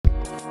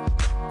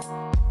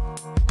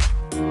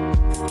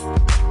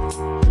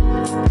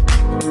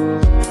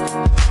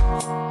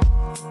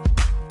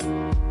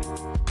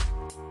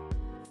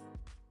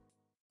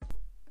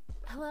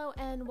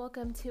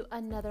welcome to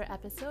another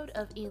episode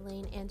of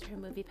Elaine and Her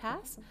Movie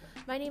Pass.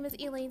 My name is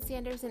Elaine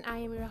Sanders and I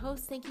am your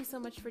host. Thank you so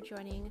much for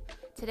joining.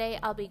 Today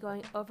I'll be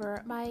going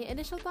over my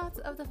initial thoughts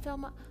of the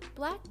film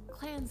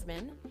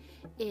BlacKkKlansman.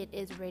 It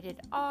is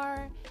rated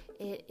R,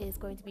 it is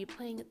going to be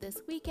playing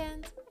this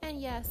weekend, and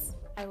yes,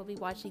 I will be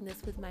watching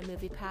this with my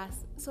movie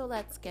pass, so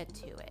let's get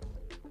to it.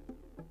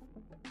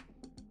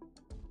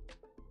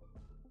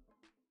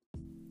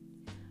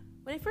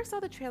 When I first saw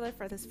the trailer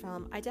for this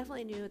film, I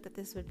definitely knew that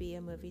this would be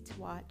a movie to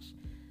watch.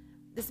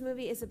 This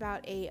movie is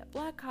about a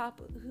black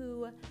cop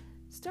who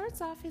starts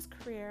off his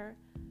career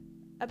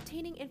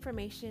obtaining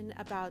information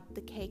about the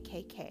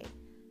KKK.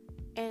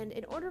 And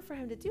in order for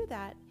him to do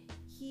that,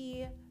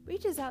 he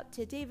reaches out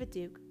to David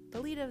Duke, the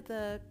lead of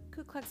the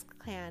Ku Klux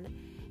Klan,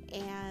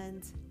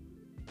 and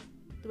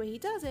the way he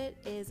does it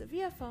is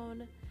via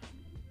phone,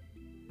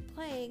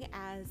 playing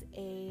as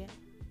a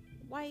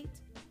white,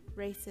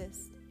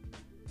 racist,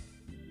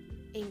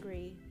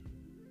 angry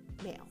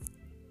male.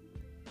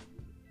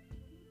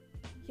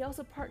 He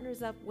also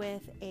partners up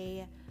with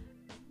a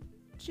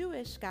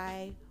Jewish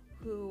guy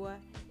who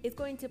is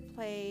going to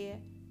play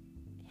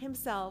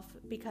himself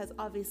because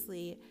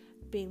obviously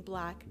being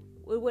black,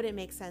 it wouldn't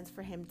make sense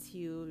for him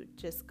to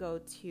just go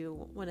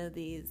to one of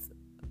these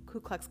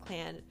Ku Klux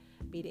Klan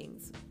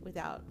meetings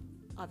without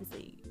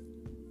obviously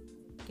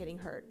getting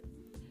hurt.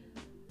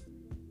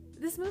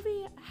 This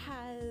movie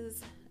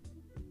has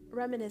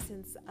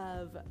reminiscence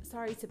of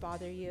Sorry to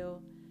Bother You.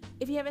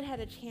 If you haven't had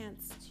a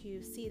chance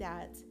to see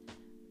that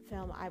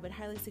film, I would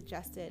highly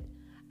suggest it.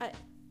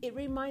 It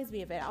reminds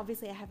me of it.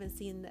 Obviously, I haven't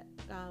seen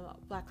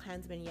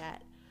BlacKkKlansman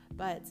yet,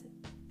 but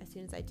as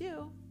soon as I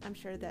do, I'm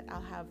sure that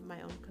I'll have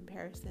my own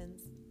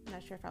comparisons. I'm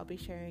not sure if I'll be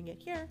sharing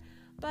it here,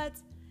 but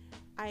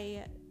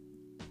it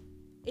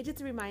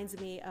just reminds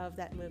me of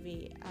that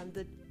movie,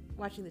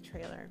 watching the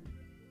trailer.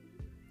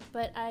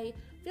 But I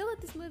feel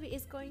that this movie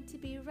is going to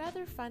be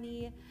rather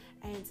funny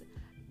and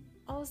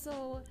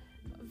also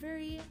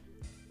very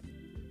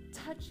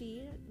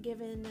touchy,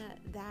 given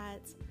that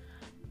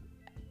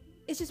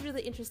it's just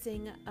really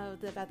interesting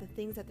about the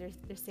things that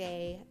they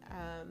say.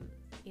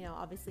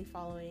 Obviously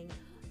following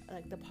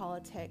like the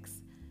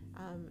politics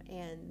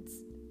and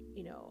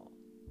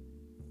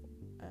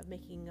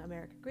making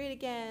America great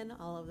again,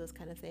 all of those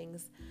kind of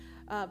things.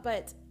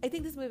 But I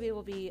think this movie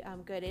will be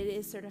good. It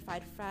is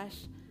certified fresh.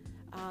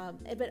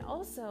 But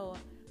also,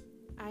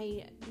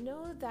 I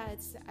know that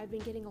I've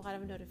been getting a lot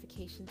of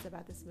notifications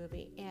about this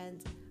movie,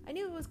 and I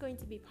knew it was going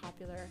to be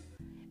popular.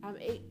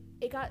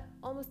 It got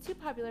almost too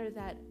popular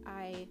that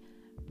I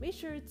made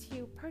sure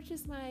to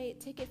purchase my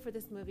ticket for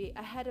this movie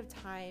ahead of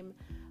time,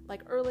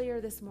 like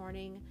earlier this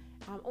morning,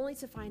 only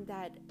to find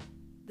that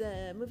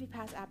the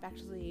MoviePass app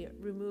actually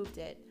removed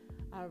it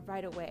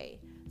right away.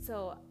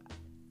 So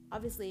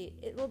obviously,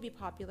 it will be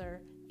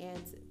popular,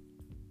 and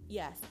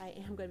yes, I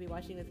am going to be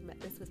watching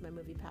this with my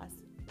movie pass.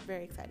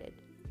 Very excited.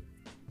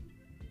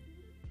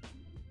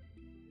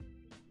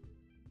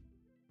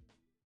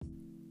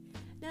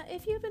 Now,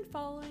 if you've been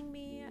following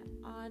me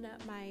on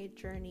my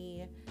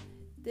journey,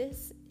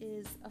 this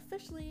is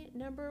officially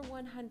number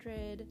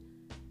 100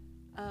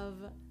 of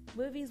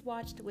movies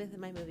watched with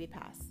my movie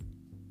pass.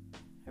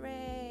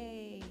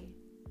 Hooray!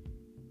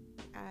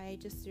 I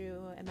just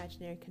threw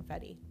imaginary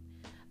confetti.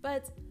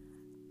 But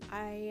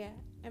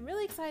I'm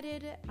really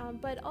excited,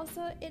 but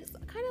also it's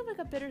kind of like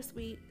a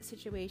bittersweet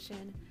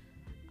situation.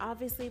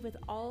 Obviously, with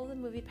all the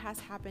movie pass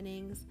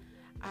happenings,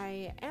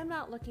 I am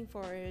not looking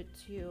forward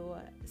to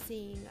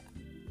seeing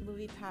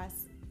movie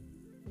pass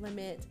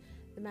limit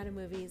the amount of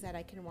movies that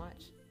I can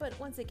watch. But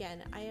once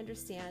again, I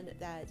understand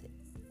that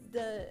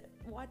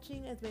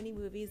watching as many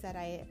movies that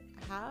I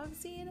have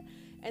seen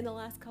in the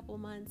last couple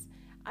months,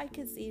 I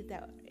could see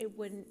that it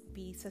wouldn't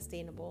be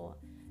sustainable.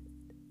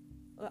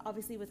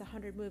 Obviously, with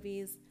 100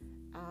 movies,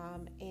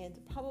 and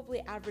probably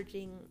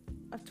averaging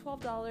of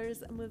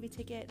 $12 a movie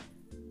ticket,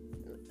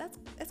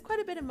 that's quite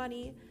a bit of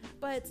money.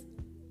 But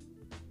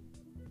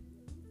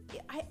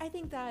I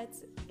think that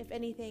if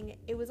anything,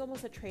 it was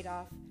almost a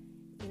trade-off,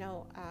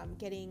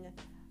 getting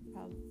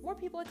more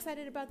people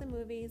excited about the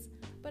movies,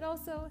 but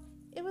also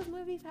it was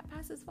Movie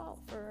Pass's fault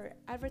for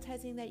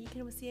advertising that you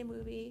can see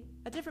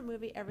a different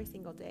movie every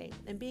single day.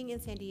 And being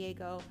in San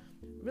Diego,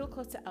 real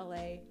close to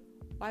LA,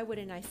 why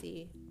wouldn't I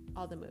see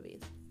all the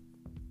movies?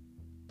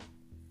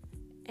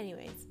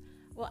 Anyways,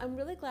 well, I'm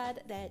really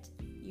glad that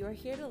you're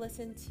here to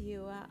listen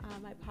to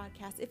my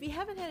podcast. If you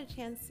haven't had a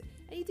chance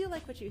and you do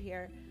like what you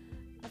hear,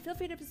 feel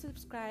free to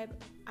subscribe.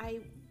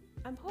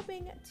 I'm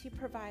hoping to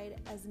provide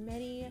as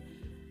many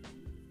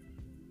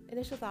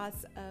initial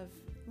thoughts of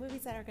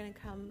movies that are going to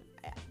come.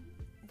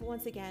 But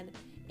once again,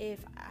 if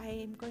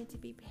I'm going to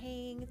be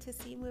paying to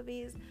see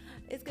movies,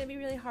 it's going to be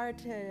really hard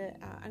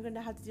I'm going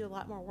to have to do a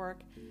lot more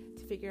work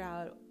to figure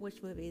out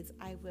which movies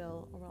I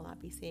will or will not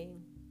be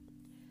seeing.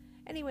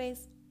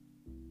 Anyways,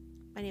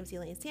 my name is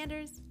Elaine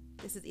Sanders.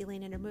 This is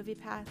Elaine and Her Movie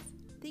Pass.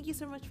 Thank you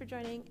so much for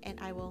joining, and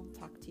I will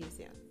talk to you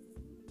soon.